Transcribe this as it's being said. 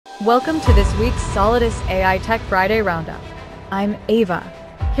Welcome to this week's Solidus AI Tech Friday Roundup. I'm Ava,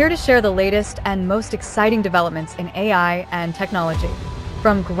 here to share the latest and most exciting developments in AI and technology.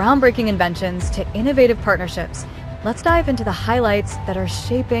 From groundbreaking inventions to innovative partnerships, let's dive into the highlights that are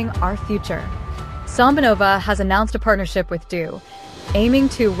shaping our future. Sambanova has announced a partnership with DO, aiming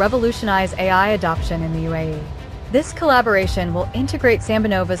to revolutionize AI adoption in the UAE. This collaboration will integrate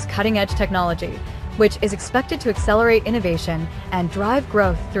Sambanova's cutting-edge technology, which is expected to accelerate innovation and drive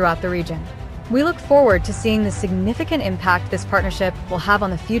growth throughout the region. We look forward to seeing the significant impact this partnership will have on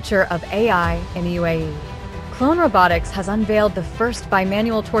the future of AI in the UAE. Clone Robotics has unveiled the first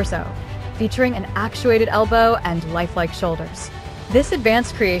bimanual torso, featuring an actuated elbow and lifelike shoulders. This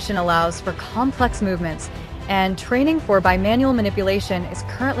advanced creation allows for complex movements, and training for bimanual manipulation is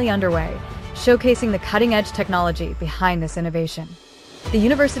currently underway, showcasing the cutting-edge technology behind this innovation. The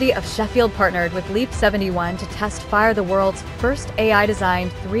University of Sheffield partnered with Leap 71 to fire the world's first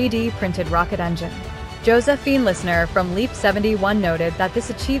AI-designed 3D printed rocket engine. Josephine Listener from Leap 71 noted that this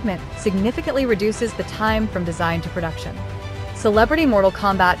achievement significantly reduces the time from design to production. Celebrity Mortal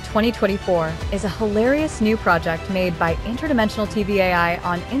Kombat 2024 is a hilarious new project made by Interdimensional TV AI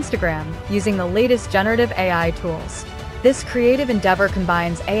on Instagram using the latest generative AI tools. This creative endeavor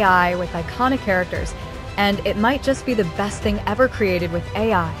combines AI with iconic characters, and it might just be the best thing ever created with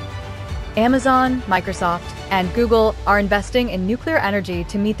AI. Amazon, Microsoft, and Google are investing in nuclear energy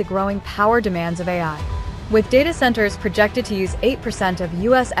to meet the growing power demands of AI. With data centers projected to use 8% of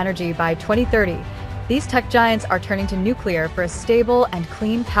U.S. energy by 2030, these tech giants are turning to nuclear for a stable and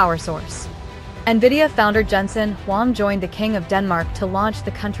clean power source. NVIDIA founder Jensen Huang joined the King of Denmark to launch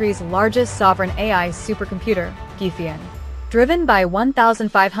the country's largest sovereign AI supercomputer, Gefion. Driven by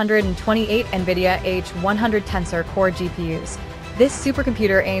 1,528 NVIDIA H100 Tensor Core GPUs, this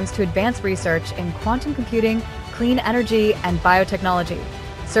supercomputer aims to advance research in quantum computing, clean energy, and biotechnology,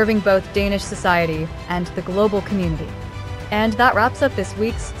 serving both Danish society and the global community. And that wraps up this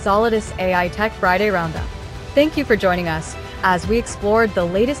week's Solidus AI Tech Friday Roundup. Thank you for joining us as we explored the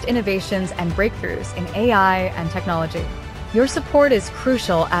latest innovations and breakthroughs in AI and technology. Your support is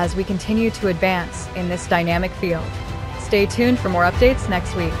crucial as we continue to advance in this dynamic field. Stay tuned for more updates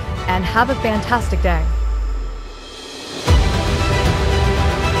next week, and have a fantastic day.